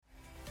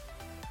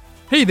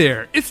Hey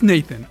there, it's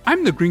Nathan.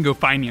 I'm the Gringo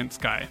Finance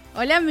guy.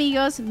 Hola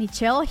amigos,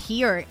 Michelle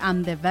here.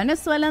 I'm the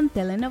Venezuelan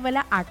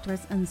telenovela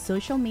actress and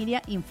social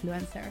media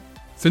influencer.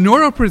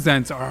 Sonoro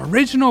presents our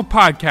original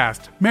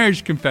podcast,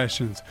 Marriage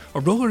Confessions, a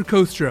roller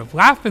coaster of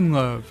laugh and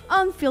love.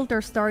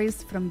 Unfiltered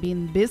stories from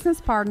being business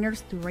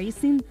partners to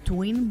raising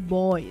twin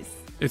boys.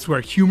 It's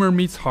where humor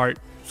meets heart,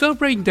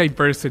 celebrating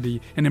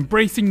diversity, and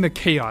embracing the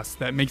chaos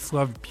that makes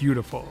love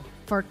beautiful.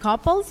 For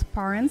couples,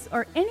 parents,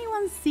 or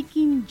anyone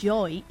seeking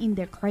joy in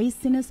the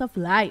craziness of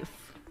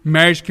life.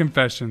 Marriage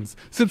Confessions.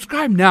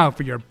 Subscribe now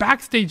for your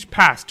backstage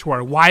pass to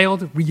our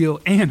wild,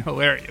 real, and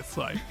hilarious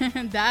life.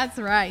 That's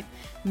right.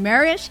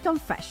 Marriage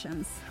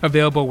Confessions.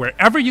 Available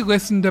wherever you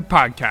listen to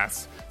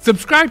podcasts.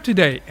 Subscribe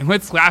today and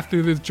let's laugh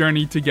through this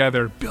journey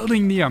together,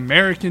 building the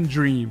American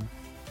dream.